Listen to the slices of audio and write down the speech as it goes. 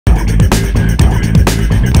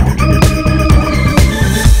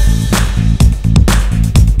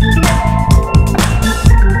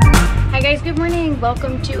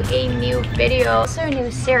to a new video, also a new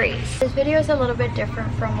series. This video is a little bit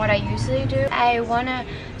different from what I usually do. I want to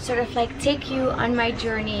sort of like take you on my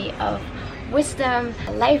journey of wisdom,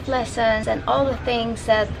 life lessons, and all the things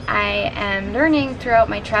that I am learning throughout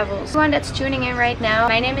my travels. Everyone that's tuning in right now,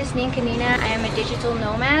 my name is Nina. I am a digital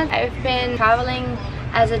nomad. I've been traveling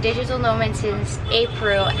as a digital nomad since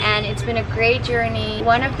April, and it's been a great journey.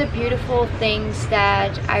 One of the beautiful things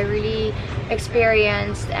that I really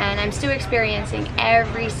experienced, and I'm still experiencing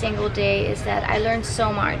every single day, is that I learned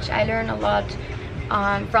so much. I learned a lot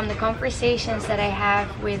from the conversations that I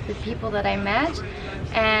have with the people that I met.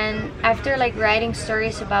 And after like writing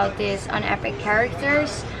stories about this on Epic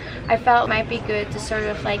Characters, I felt it might be good to sort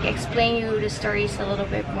of like explain you the stories a little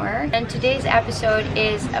bit more. And today's episode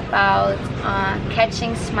is about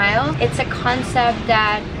catching smiles. It's a concept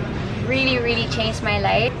that really changed my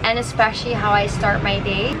life, and especially how I start my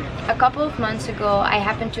day. A couple of months ago, I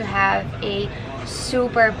happened to have a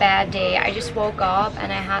super bad day. I just woke up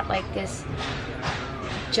and I had like this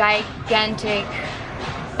gigantic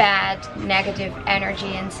bad negative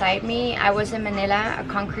energy inside me. I was in Manila, a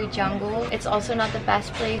concrete jungle. It's also not the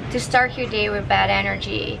best place to start your day with bad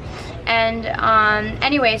energy. And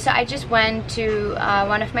anyway, so I just went to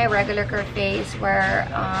one of my regular cafes where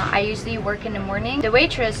I usually work in the morning. The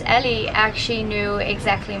waitress, Ellie, actually knew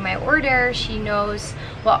exactly my order. She knows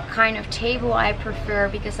what kind of table I prefer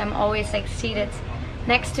because I'm always like seated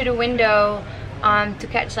next to the window to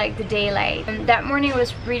catch like the daylight. And that morning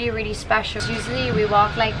was really special. Usually we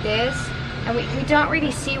walk like this and we don't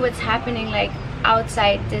really see what's happening like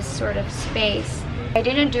outside this sort of space. I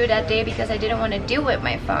didn't do that day because I didn't want to deal with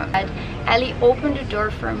my phone. But Ellie opened the door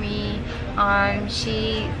for me.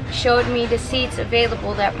 She showed me the seats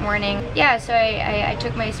available that morning. Yeah, so I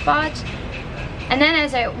took my spot. And then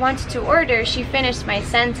as I wanted to order, she finished my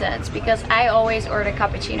sentence because I always order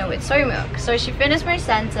cappuccino with soy milk. So she finished my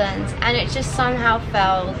sentence and it just somehow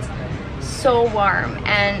felt so warm.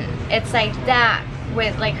 And it's like that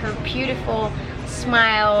with like her beautiful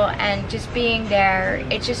smile and just being there.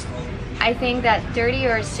 It just, I think that 30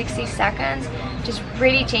 or 60 seconds just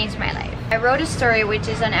really changed my life. I wrote a story which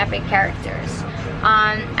is on Epic Characters.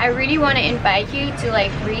 I really want to invite you to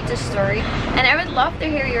like read the story, and I would love to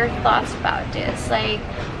hear your thoughts about this. Like,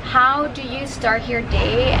 how do you start your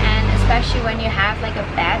day, and especially when you have like a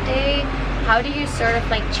bad day, how do you sort of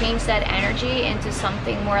like change that energy into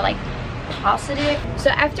something more like positive?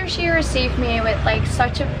 So after she received me with like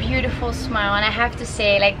such a beautiful smile, and I have to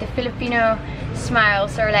say like the Filipino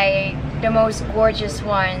smiles are like the most gorgeous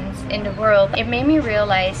ones in the world, it made me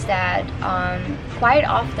realize that quite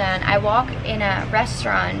often I walk in a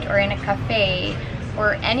restaurant or in a cafe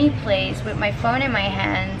or any place with my phone in my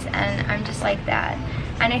hands and I'm just like that.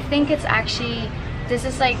 And I think it's actually, this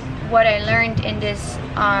is like what I learned in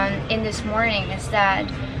this morning, is that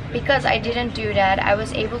because I didn't do that, I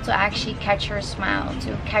was able to actually catch her smile,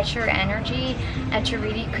 to catch her energy, and to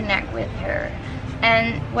really connect with her.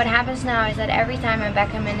 And what happens now is that every time I'm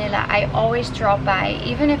back in Manila, I always drop by,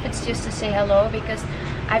 even if it's just to say hello, because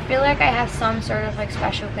I feel like I have some sort of like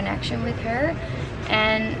special connection with her.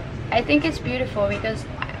 And I think it's beautiful because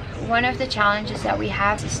one of the challenges that we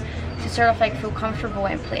have is to sort of like feel comfortable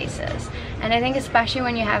in places. And I think especially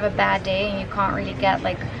when you have a bad day and you can't really get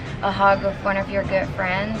like a hug of one of your good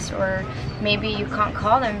friends, or maybe you can't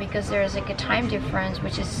call them because there's like a time difference,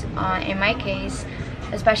 which is in my case,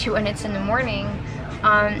 especially when it's in the morning,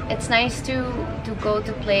 it's nice to go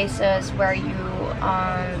to places where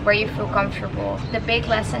you feel comfortable. The big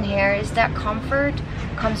lesson here is that comfort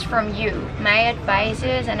comes from you. My advice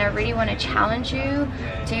is, and I really want to challenge you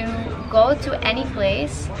to go to any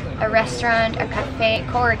place, a restaurant, a cafe,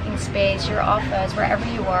 co-working space, your office, wherever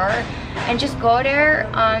you are, and just go there,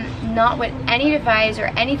 not with any device or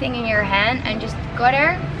anything in your hand, and just go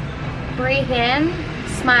there, breathe in,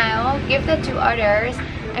 smile, give that to others,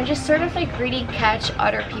 and just sort of like really catch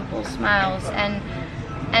other people's smiles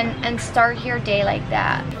and start your day like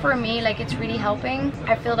that. For me, like, it's really helping.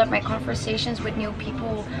 I feel that my conversations with new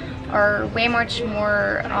people are way much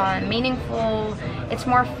more meaningful. It's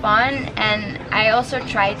more fun, and I also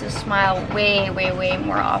try to smile way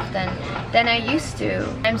more often than I used to.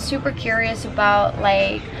 I'm super curious about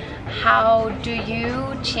like, how do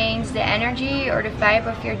you change the energy or the vibe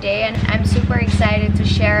of your day, and I'm super excited to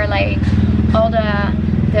share like all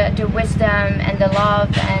the wisdom and the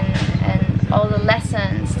love and all the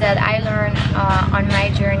lessons that I learned on my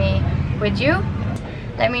journey with you.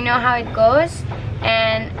 Let me know how it goes,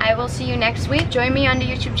 and I will see you next week. Join me on the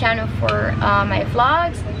YouTube channel for my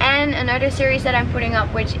vlogs and another series that I'm putting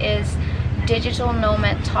up, which is Digital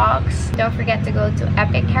Nomad Talks. Don't forget to go to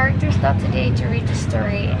epiccharacters.today to read the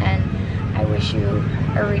story, and I wish you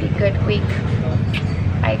a really good week.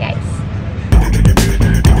 Bye guys.